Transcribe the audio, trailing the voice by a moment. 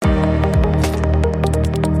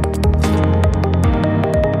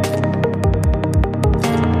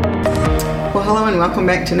welcome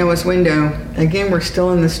back to Noah's Window. Again, we're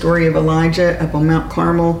still in the story of Elijah up on Mount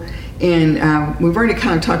Carmel, and we've already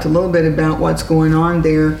kind of talked a little bit about what's going on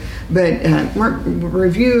there, but Mark,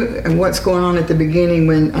 review what's going on at the beginning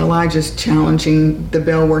when Elijah's challenging the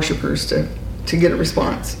Baal worshipers to get a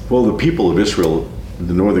response. Well, the people of Israel,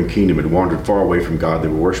 the northern kingdom, had wandered far away from God. They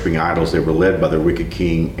were worshiping idols. They were led by their wicked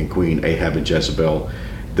king and queen Ahab and Jezebel.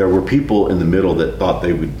 There were people in the middle that thought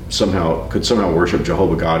they could somehow worship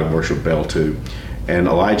Jehovah God and worship Baal too. And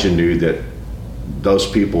Elijah knew that those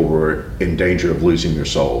people were in danger of losing their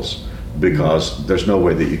souls, because there's no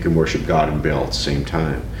way that you can worship God and Baal at the same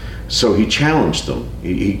time. So he challenged them.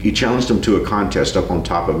 He challenged them to a contest up on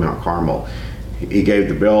top of Mount Carmel. He gave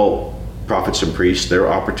the Baal prophets and priests their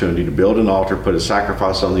opportunity to build an altar, put a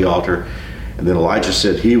sacrifice on the altar, and then Elijah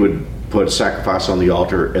said he would put a sacrifice on the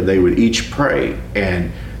altar, and they would each pray,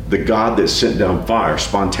 and the God that sent down fire,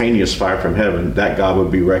 spontaneous fire from heaven, that God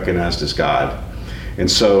would be recognized as God. And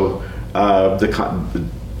so I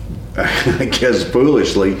guess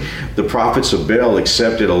foolishly, the prophets of Baal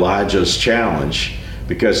accepted Elijah's challenge,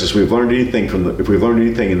 because if we've learned anything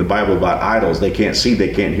in the Bible about idols, they can't see,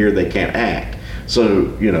 they can't hear, they can't act.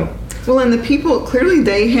 So, Well, and the people, clearly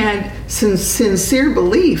they had some sincere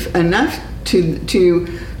belief enough to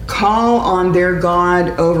call on their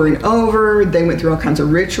God over and over. They went through all kinds of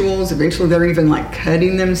rituals. Eventually they're even like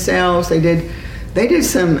cutting themselves. They did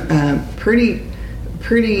some pretty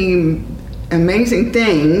amazing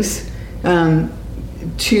things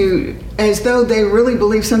as though they really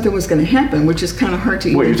believed something was going to happen, which is kind of hard to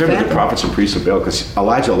even you're talking fathom. about the prophets and priests of Baal, because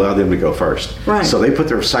Elijah allowed them to go first. Right. So they put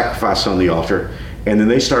their sacrifice on the altar, and then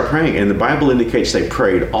they start praying. And the Bible indicates they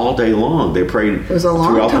prayed all day long. They prayed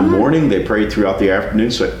throughout the morning. They prayed throughout the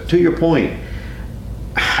afternoon. So to your point,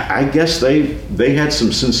 I guess they had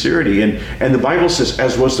some sincerity. And the Bible says,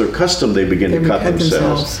 as was their custom, they began to cut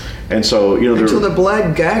themselves. And so, until the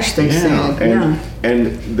blood gushed, they said.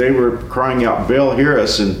 And they were crying out, Baal, hear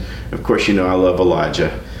us. And of course, I love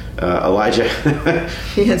Elijah. Elijah,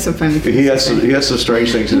 he had some funny things. He had some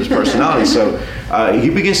strange things in his personality. So he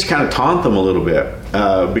begins to kind of taunt them a little bit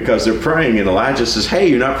because they're praying, and Elijah says, "Hey,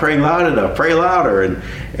 you're not praying loud enough. Pray louder."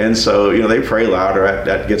 And so they pray louder.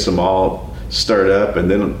 That gets them all stirred up, and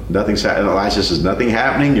then nothing's happening. Elijah says, "Nothing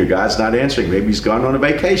happening. Your God's not answering. Maybe he's gone on a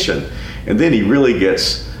vacation." And then he really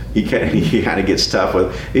gets he kind of gets tough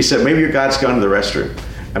with. He said, "Maybe your God's gone to the restroom."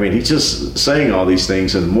 I mean, he's just saying all these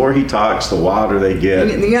things, and the more he talks, the wilder they get.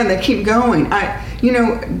 Yeah, they keep going.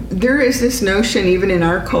 There is this notion, even in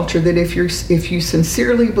our culture, that if you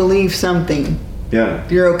sincerely believe something,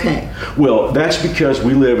 you're okay. Well, that's because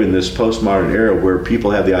we live in this postmodern era where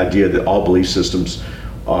people have the idea that all belief systems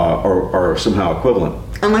are somehow equivalent.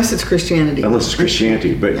 Unless it's Christianity.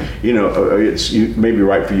 But it's maybe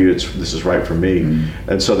right for you. This is right for me,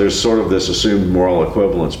 and so there's sort of this assumed moral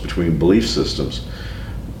equivalence between belief systems.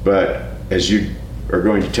 But as you are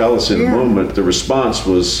going to tell us in a moment, the response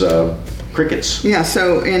was crickets. Yeah,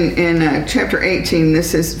 so in chapter 18,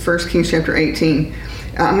 this is 1 Kings chapter 18,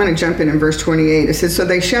 I'm going to jump in verse 28. It says, "So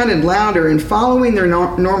they shouted louder, and following their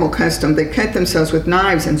normal custom, they cut themselves with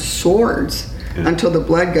knives and swords until the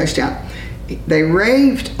blood gushed out. They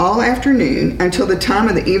raved all afternoon until the time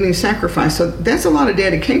of the evening sacrifice." So that's a lot of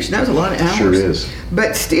dedication. That was a lot of hours. Sure is.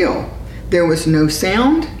 But still, there was no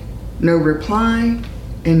sound, no reply,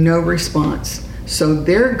 and no response. So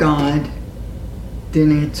their God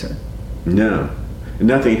didn't answer. No,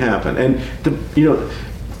 nothing happened. And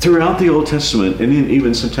throughout the Old Testament, and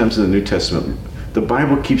even sometimes in the New Testament, the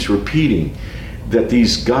Bible keeps repeating that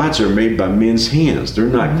these gods are made by men's hands. They're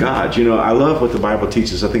not gods. I love what the Bible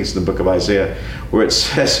teaches. I think it's in the book of Isaiah, where it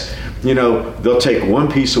says, they'll take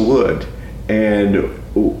one piece of wood, and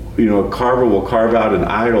a carver will carve out an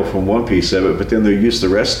idol from one piece of it, but then they'll use the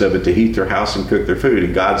rest of it to heat their house and cook their food.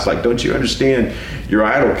 And God's like, don't you understand? Your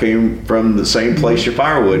idol came from the same place your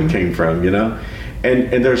firewood came from,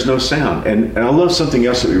 And there's no sound. And I love something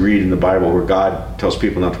else that we read in the Bible where God tells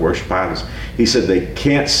people not to worship idols. He said they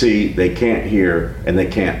can't see, they can't hear, and they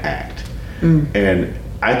can't act. And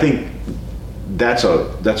I think that's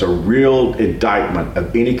a real indictment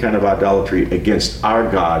of any kind of idolatry against our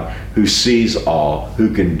God, who sees all,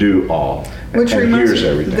 who can do all, and hears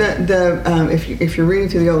everything. If you're reading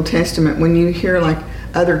through the Old Testament, when you hear like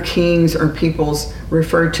other kings or peoples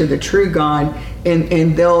refer to the true God,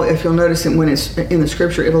 and they'll, if you'll notice it when it's in the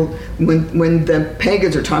scripture, when the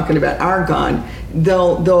pagans are talking about our God,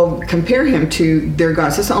 they'll compare him to their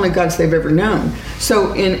gods. That's the only gods they've ever known.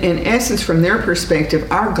 So in essence, from their perspective,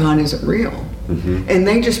 our God isn't real. And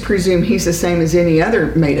they just presume he's the same as any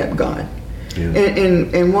other made-up God.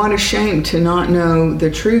 And what a shame to not know the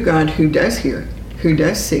true God who does hear, who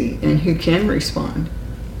does see and who can respond.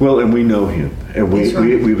 Well, and we know him, and That's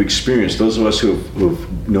right. we've experienced, those of us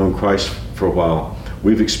who've known Christ for a while,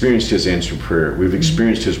 we've experienced his answered prayer. We've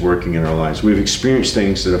experienced his working in our lives. We've experienced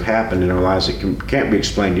things that have happened in our lives that can't be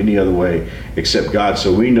explained any other way except God.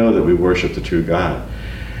 So we know that we worship the true God.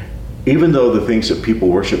 Even though the things that people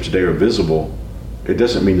worship today are visible, it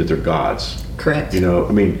doesn't mean that they're gods. Correct. You know,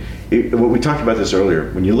 I mean, we talked about this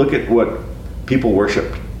earlier. When you look at what people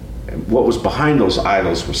worshiped, what was behind those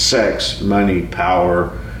idols was sex, money,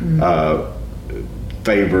 power,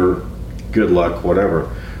 favor, good luck,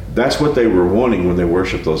 whatever. That's what they were wanting when they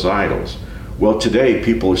worshiped those idols. Well, today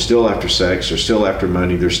people are still after sex, they're still after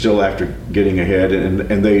money, they're still after getting ahead,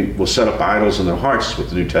 and they will set up idols in their hearts, is what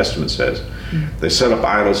the New Testament says. They set up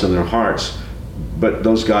idols in their hearts, but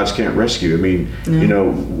those gods can't rescue. I mean, you know,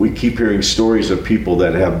 we keep hearing stories of people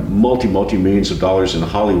that have multi-millions of dollars in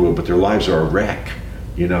Hollywood, but their lives are a wreck.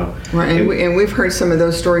 You know, right, and we've heard some of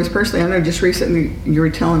those stories personally. I know just recently you were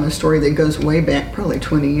telling a story that goes way back, probably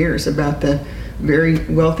 20 years, about the very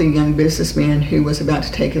wealthy young businessman who was about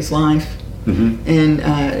to take his life, and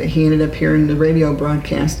he ended up hearing the radio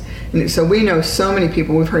broadcast. And so we know so many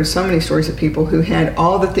people. We've heard so many stories of people who had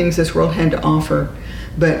all the things this world had to offer,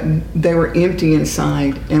 but they were empty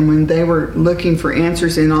inside. And when they were looking for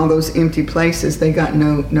answers in all those empty places, they got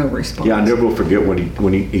no response. Yeah, I never will forget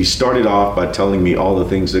when he started off by telling me all the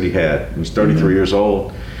things that he had. He was 33 years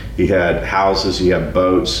old. He had houses, he had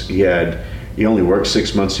boats, he only worked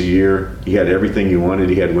 6 months a year. He had everything he wanted.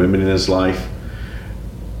 He had women in his life.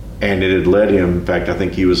 And it had led him, in fact, I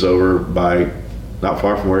think he was over by, not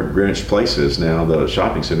far from where Greenwich Place is now, the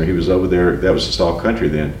shopping center. He was over there. That was just all country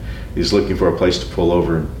then. He's looking for a place to pull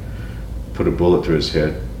over and put a bullet through his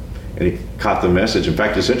head. And he caught the message. In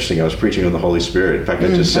fact, it's interesting. I was preaching on the Holy Spirit. In fact, I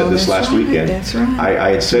just said this last weekend. That's right.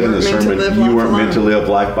 I had said in the sermon, you weren't meant to live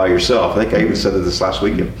life by yourself. I think I even said it this last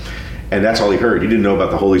weekend. And that's all he heard. He didn't know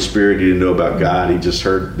about the Holy Spirit. He didn't know about God. He just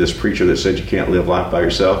heard this preacher that said you can't live life by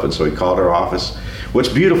yourself. And so he called our office. What's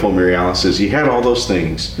beautiful, Mary Alice, is he had all those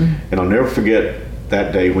things. And I'll never forget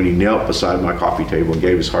that day when he knelt beside my coffee table and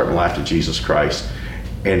gave his heart and life to Jesus Christ.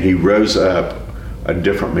 And he rose up a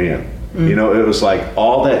different man. You know, it was like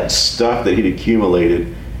all that stuff that he'd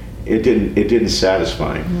accumulated, it didn't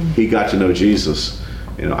satisfy him. He got to know Jesus.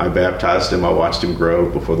 You know, I baptized him. I watched him grow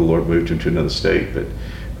before the Lord moved him to another state. But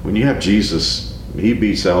when you have Jesus, he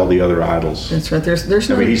beats all the other idols. That's right. There's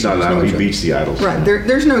no. I mean, he's not an idol. He joy. beats the idols. Right.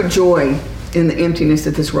 There's no joy in the emptiness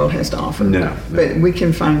that this world has to offer. No. But we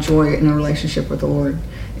can find joy in a relationship with the Lord.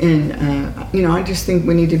 And you know, I just think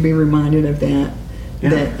we need to be reminded of that. Yeah.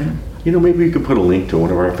 That. You know, maybe you could put a link to one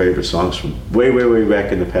of our favorite songs from way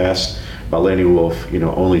back in the past by Lenny Wolf. You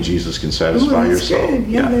know, only Jesus can satisfy your soul. Good.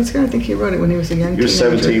 Yeah, that's good. I think he wrote it when he was a young teenager. He was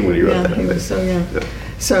 17 when he wrote that. Yeah, he was so young. Yeah.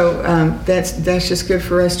 So that's just good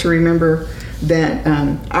for us to remember that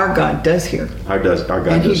our God does hear. Our God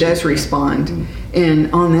and He does hear. respond.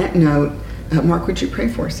 And on that note, Mark, would you pray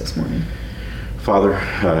for us this morning? Father,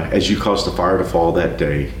 as you caused the fire to fall that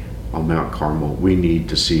day on Mount Carmel, we need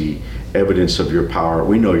to see evidence of your power.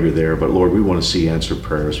 We know you're there, but Lord, we want to see answered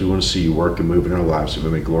prayers. We want to see you work and move in our lives so we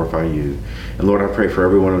may glorify you. And Lord, I pray for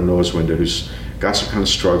everyone on Noah's Window who's got some kind of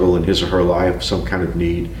struggle in his or her life, some kind of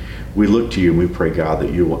need. We look to you and we pray, God,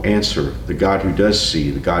 that you will answer, the God who does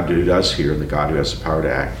see, the God who does hear, and the God who has the power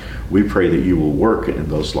to act. We pray that you will work in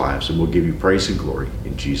those lives, and we'll give you praise and glory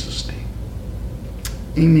in Jesus' name.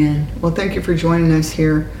 Amen. Well, thank you for joining us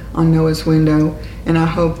here on Noah's Window. And I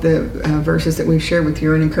hope the verses that we've shared with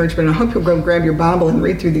you are an encouragement. I hope you'll go grab your Bible and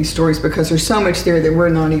read through these stories, because there's so much there that we're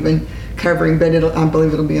not even covering, but I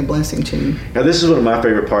believe it'll be a blessing to you. Now, this is one of my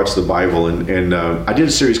favorite parts of the Bible. And I did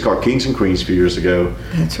a series called Kings and Queens a few years ago.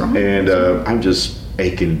 That's right. And I'm just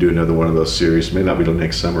aching to do another one of those series. May not be till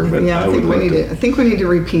next summer, but yeah, I would love to. I think we need to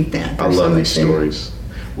repeat that. I love these stories.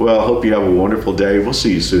 Well, I hope you have a wonderful day. We'll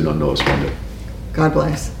see you soon on Noah's Window. God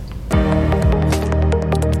bless.